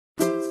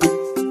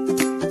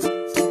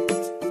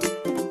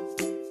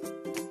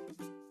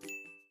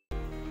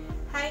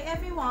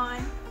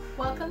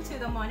welcome to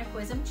the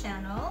Monaquism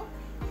channel.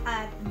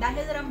 At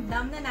dahil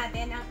ramdam na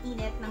natin ang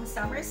init ng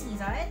summer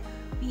season,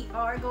 we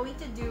are going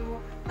to do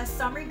a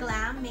summer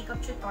glam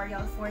makeup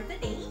tutorial for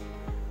today.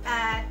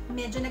 At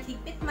medyo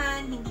naghigpit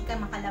man, hindi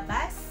ka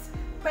makalabas,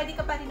 pwede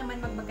ka pa rin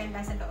naman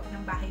magmaganda sa loob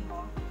ng bahay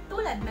mo,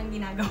 tulad ng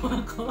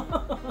ginagawa ko.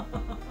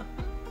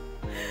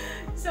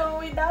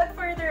 So without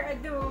further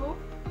ado,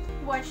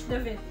 watch the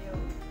video.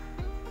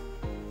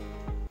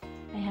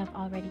 I have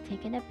already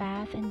taken a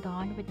bath and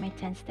donned with my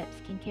 10-step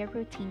skincare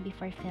routine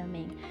before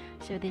filming,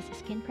 so this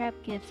skin prep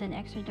gives an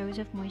extra dose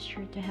of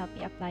moisture to help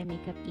me apply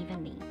makeup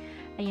evenly.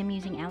 I am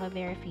using Aloe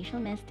Vera facial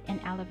mist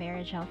and Aloe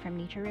Vera gel from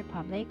Nature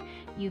Republic,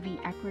 UV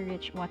Aqua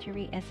Rich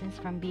Watery essence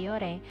from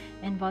Bioré,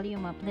 and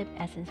Volume Up lip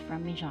essence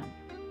from Mizon.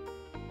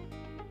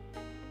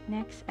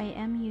 Next, I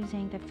am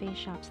using the Face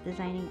Shop's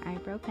Designing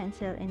Eyebrow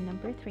Pencil in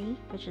number 3,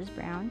 which is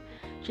brown.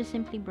 Just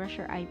simply brush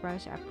your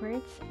eyebrows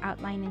upwards,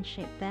 outline and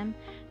shape them,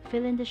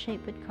 fill in the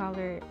shape with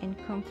color, and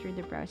comb through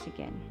the brows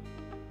again.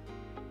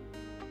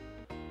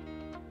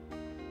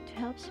 To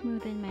help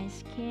smoothen my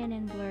skin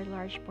and blur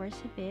large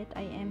pores a bit,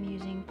 I am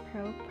using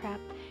Pro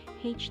Prep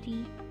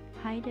HD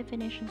High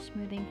Definition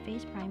Smoothing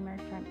Face Primer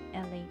from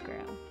LA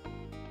Girl.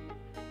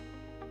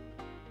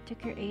 To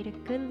create a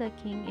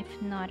good-looking,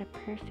 if not a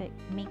perfect,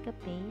 makeup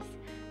base,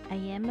 I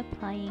am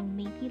applying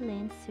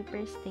Maybelline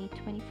Super Stay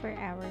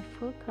 24-Hour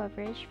Full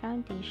Coverage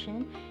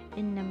Foundation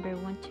in number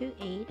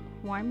 128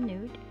 Warm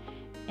Nude,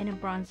 and a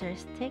bronzer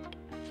stick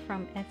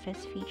from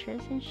FS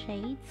Features and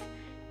Shades,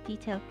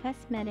 Detail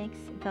Cosmetics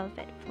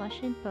Velvet Flush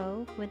and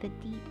Bow with a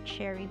deep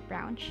cherry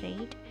brown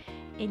shade,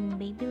 in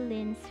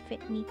Maybelline's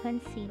Fit Me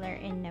Concealer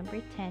in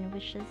number 10,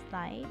 which is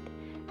light.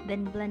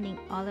 Then blending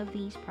all of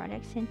these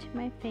products into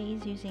my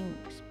face using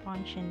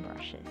sponge and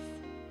brushes.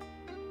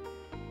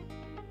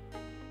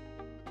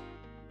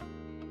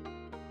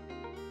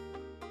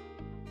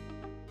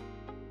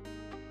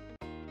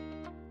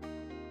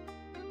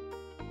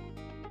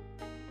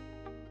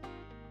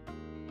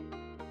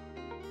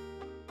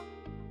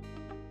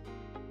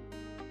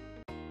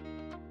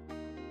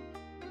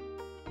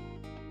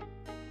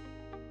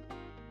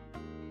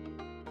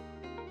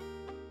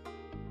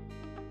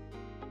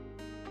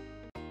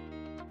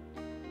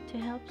 To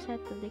help set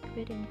the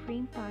liquid and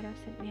cream products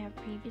that we have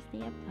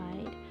previously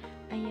applied,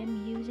 I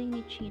am using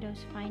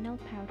Nichido's Final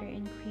Powder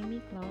in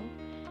Creamy Glow,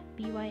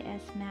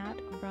 BYS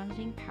Matte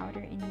Bronzing Powder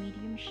in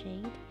Medium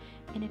Shade,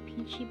 and a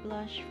peachy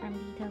blush from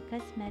Detail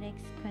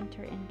Cosmetics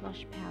Contour and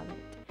Blush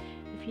Palette.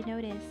 If you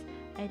notice,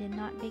 I did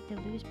not bake the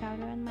loose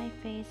powder on my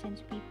face and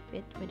sweep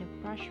it with a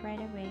brush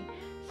right away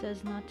so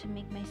as not to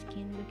make my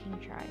skin looking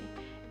dry.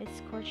 It's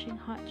scorching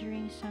hot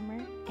during summer,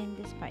 and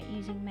despite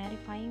using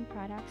mattifying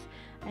products,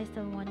 I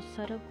still want a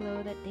subtle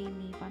glow that they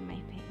leave on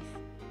my face.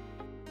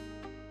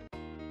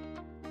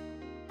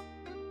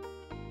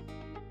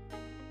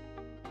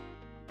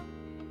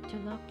 To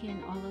lock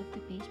in all of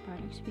the base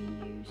products we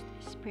used,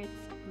 spritz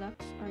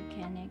Lux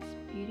Organics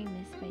Beauty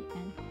Mist by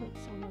Anne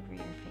Cooks all over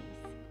your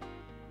face.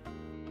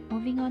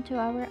 Moving on to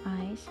our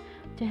eyes,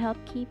 to help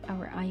keep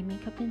our eye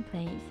makeup in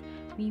place,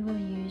 we will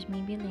use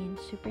Maybelline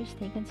Super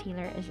Stay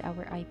Concealer as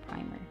our eye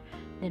primer,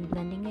 then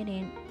blending it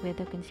in with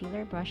a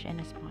concealer brush and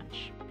a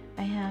sponge.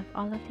 I have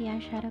all of the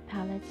eyeshadow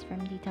palettes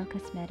from Detail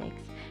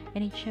Cosmetics,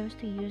 and I chose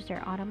to use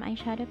their Autumn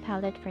eyeshadow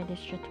palette for this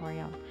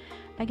tutorial.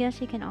 I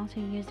guess you can also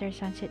use their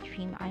Sunset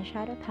Dream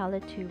eyeshadow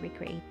palette to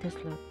recreate this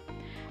look.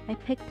 I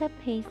picked up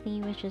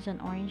Paisley, which is an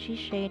orangey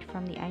shade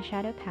from the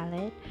eyeshadow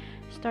palette.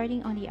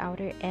 Starting on the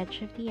outer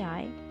edge of the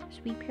eye,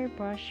 sweep your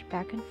brush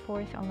back and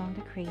forth along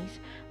the crease,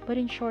 but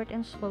in short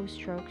and slow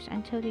strokes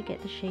until you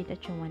get the shade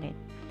that you wanted.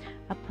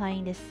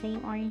 Applying the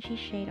same orangey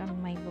shade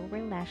on my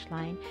lower lash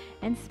line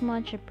and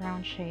smudge a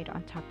brown shade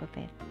on top of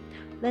it.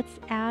 Let's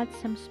add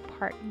some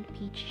sparkly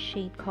peach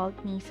shade called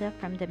Nisa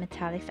from the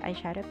Metallics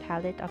eyeshadow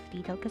palette of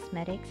Detail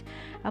Cosmetics,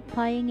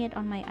 applying it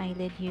on my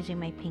eyelid using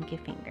my pinky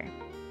finger.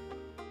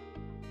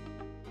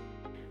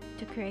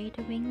 To create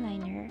a wing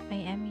liner, I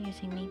am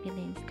using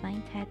Maybelline's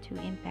Line Tattoo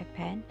Impact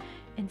Pen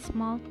and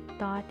small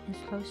dot and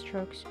slow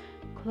strokes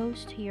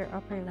close to your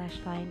upper lash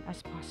line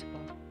as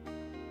possible.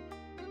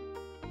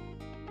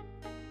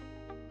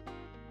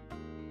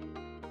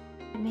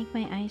 To make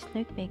my eyes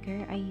look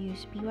bigger, I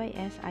use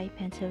BYS Eye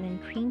Pencil in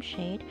Cream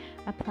shade,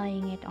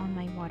 applying it on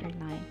my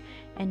waterline,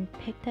 and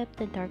picked up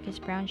the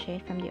darkest brown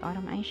shade from the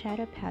Autumn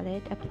eyeshadow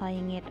palette,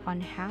 applying it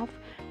on half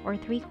or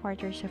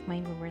 3/4 of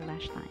my lower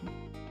lash line.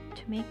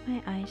 To make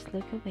my eyes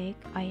look awake,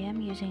 I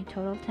am using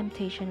Total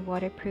Temptation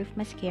Waterproof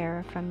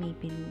Mascara from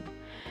Maybelline.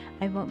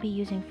 I won't be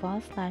using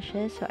false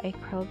lashes, so I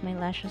curled my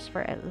lashes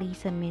for at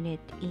least a minute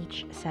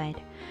each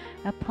side,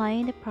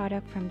 applying the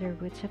product from the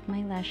roots of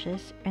my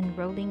lashes and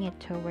rolling it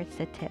towards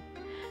the tip.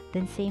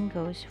 Then same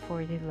goes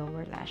for the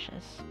lower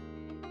lashes.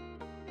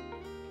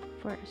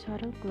 For a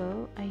subtle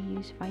glow, I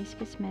use Vice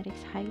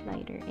Cosmetics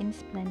Highlighter in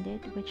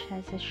Splendid, which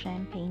has a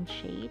champagne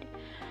shade.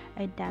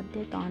 I dabbed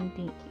it on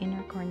the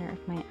inner corner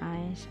of my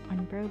eyes,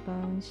 on brow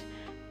bones,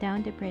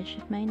 down the bridge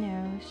of my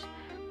nose,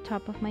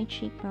 top of my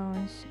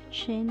cheekbones,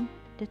 chin,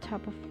 the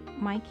top of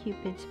my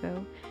cupid's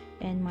bow,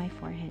 and my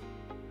forehead.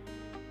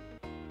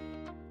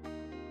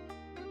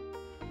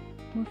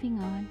 Moving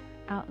on,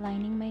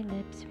 outlining my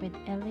lips with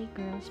LA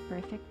Girl's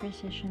Perfect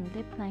Precision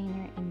Lip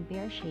Liner in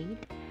Bare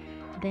Shade.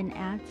 Then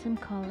add some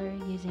color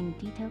using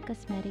Detail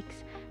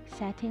Cosmetics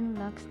Satin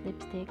Luxe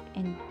Lipstick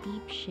in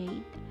Deep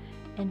Shade.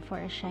 And for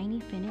a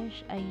shiny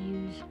finish, I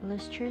use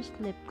Lustrous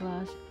Lip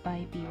Gloss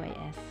by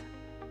BYS.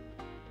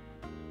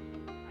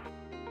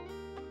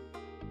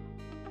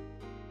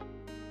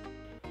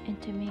 And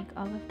to make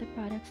all of the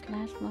products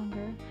last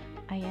longer,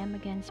 I am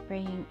again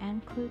spraying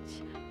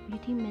Anklut's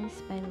Beauty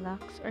Mist by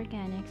Luxe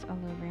Organics all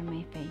over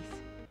my face.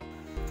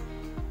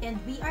 And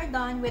we are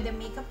done with the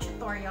makeup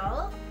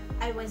tutorial.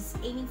 I was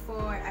aiming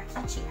for a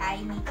peachy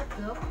eye makeup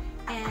look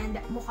and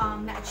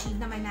mukhang na-achieve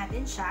naman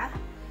natin siya.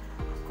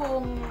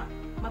 Kung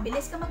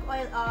mabilis ka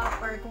mag-oil up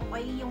or kung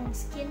oily yung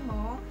skin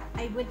mo,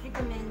 I would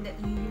recommend that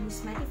you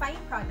use mattifying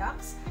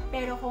products.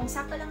 Pero kung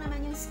sakto lang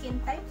naman yung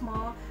skin type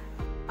mo,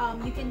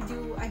 you can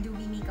do a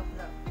dewy makeup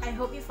look. I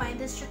hope you find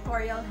this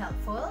tutorial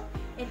helpful.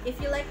 And if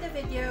you like the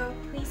video,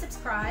 please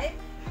subscribe,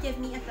 give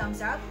me a thumbs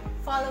up,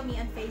 follow me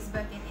on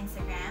Facebook and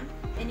Instagram.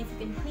 And if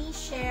you can please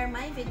share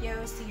my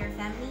videos to your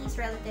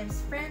families,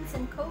 relatives, friends,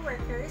 and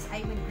co-workers,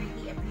 I would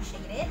greatly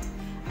appreciate it.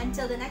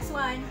 Until the next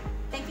one,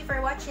 thank you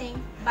for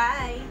watching.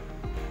 Bye!